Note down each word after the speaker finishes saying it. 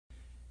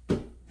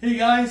Hey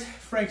guys,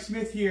 Frank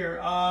Smith here,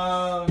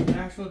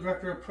 National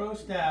Director of Pro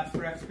Staff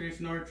for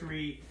Xpedition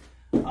Archery,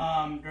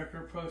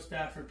 Director of Pro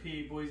Staff for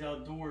PABoyz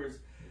Outdoors.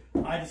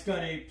 I just got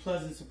a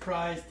pleasant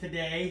surprise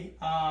today.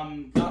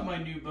 Got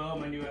my new bow,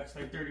 my new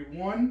Xlite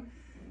 31.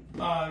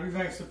 The reason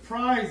I'm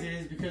surprised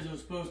is because it was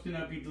supposed to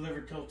not be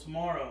delivered till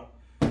tomorrow.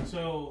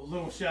 So a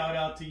little shout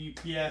out to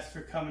UPS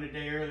for coming a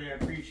day early, I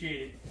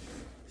appreciate it.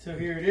 So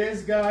here it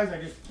is guys,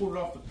 I just pulled it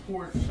off the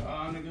porch.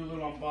 I'm going to do a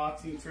little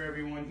unboxing for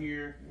everyone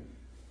here.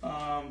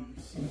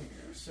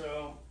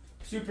 So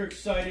super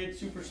excited,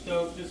 super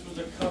stoked. This was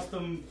a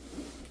custom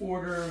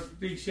order.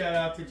 Big shout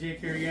out to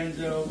Jake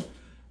Arienzo,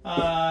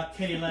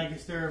 Kenny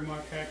Lancaster,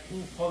 Mark Heck,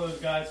 all those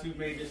guys who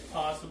made this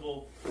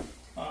possible.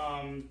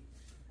 I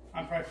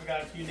probably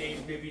forgot a few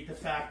names, maybe at the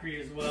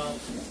factory as well,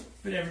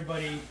 but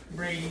everybody,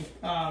 Brady,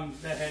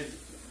 that has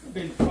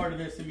been part of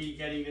this and me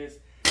getting this.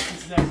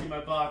 This is actually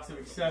my box of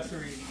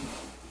accessories,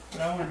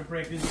 but I wanted to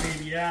break this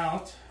baby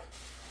out.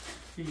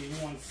 Give me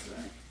one sec.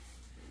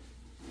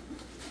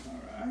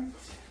 Alright.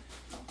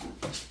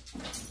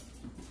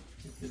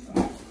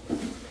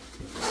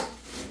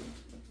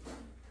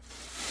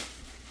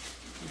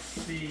 Let's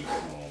see.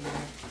 Oh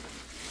man.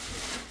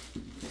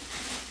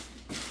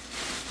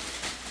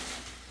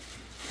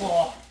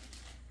 Oh.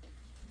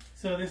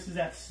 So this is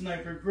that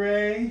Sniper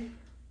Gray.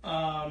 You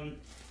can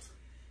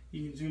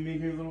zoom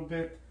in here a little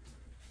bit.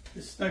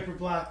 The Sniper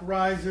Black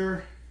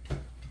riser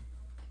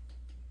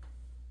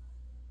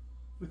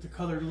with the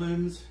colored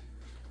limbs,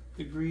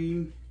 the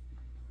green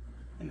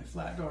and the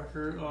flat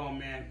darker. Oh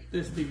man,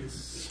 this thing is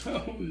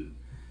so.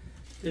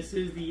 This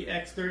is the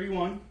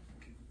X31.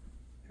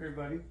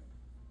 Everybody.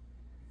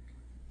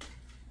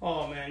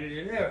 Oh man,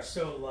 they are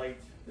so light.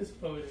 This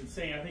bow is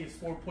insane. I think it's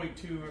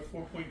 4.2 or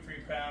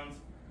 4.3 pounds.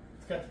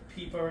 It's got the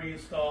peep already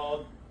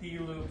installed,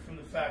 D-loop from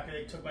the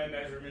factory. They took my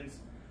measurements.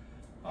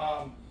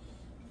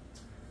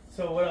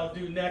 So what I'll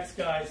do next,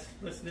 guys,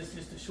 listen, this is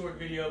just a short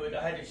video, but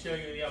I had to show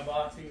you the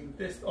unboxing.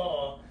 This,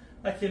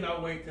 I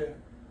cannot wait to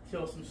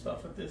kill some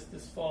stuff with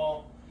this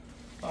fall.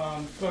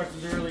 Starts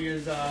as early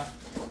as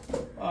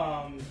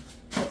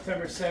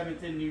September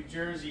 7th in New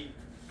Jersey.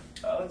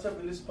 Let's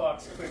open this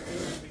box quick.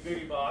 This is the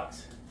goodie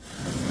box.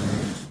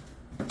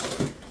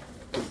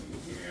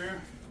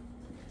 Here.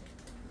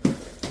 I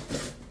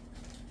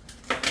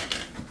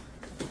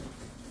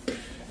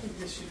think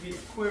this should be the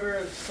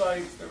quiver, the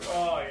sights.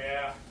 Oh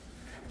yeah.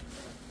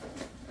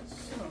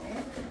 So,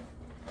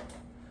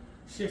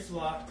 shift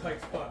lock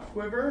tight spot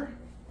quiver.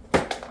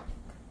 That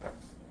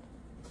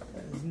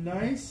is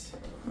nice.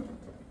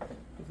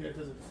 Hopefully that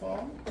doesn't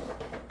fall.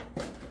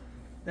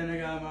 Then I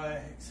got my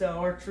Excel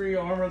Archery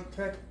Armor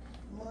Tech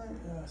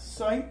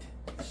sight.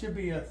 Should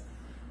be a,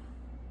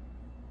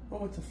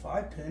 oh, it's a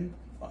 5-pin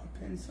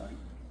sight.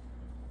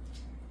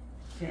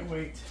 Can't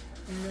wait.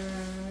 And then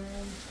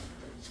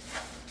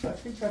I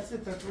think that's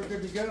it. We're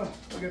good to go.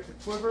 We got the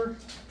quiver.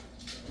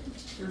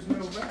 There's no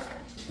wrap.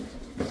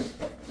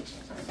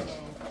 So,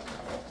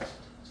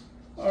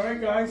 all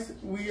right, guys,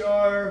 we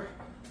are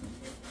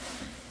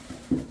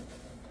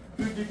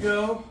good to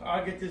go.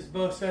 I'll get this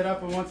bow set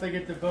up, and once I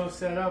get the bow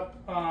set up,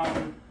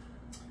 I'll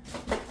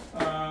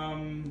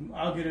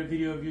get a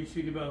video of you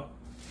shooting the bow.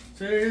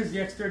 So there it is, the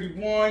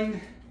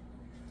X31.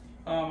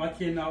 I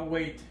cannot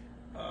wait.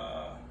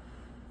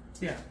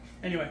 Yeah.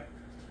 Anyway,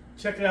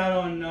 check it out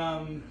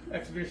on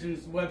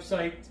Xpedition's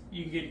website.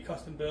 You can get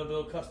custom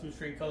build, custom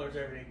string colors,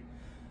 everything.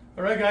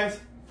 All right, guys.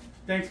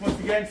 Thanks once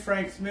again,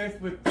 Frank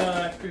Smith with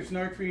Xpedition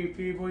Archery and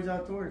PABoyz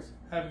Outdoors.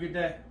 Have a good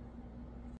day.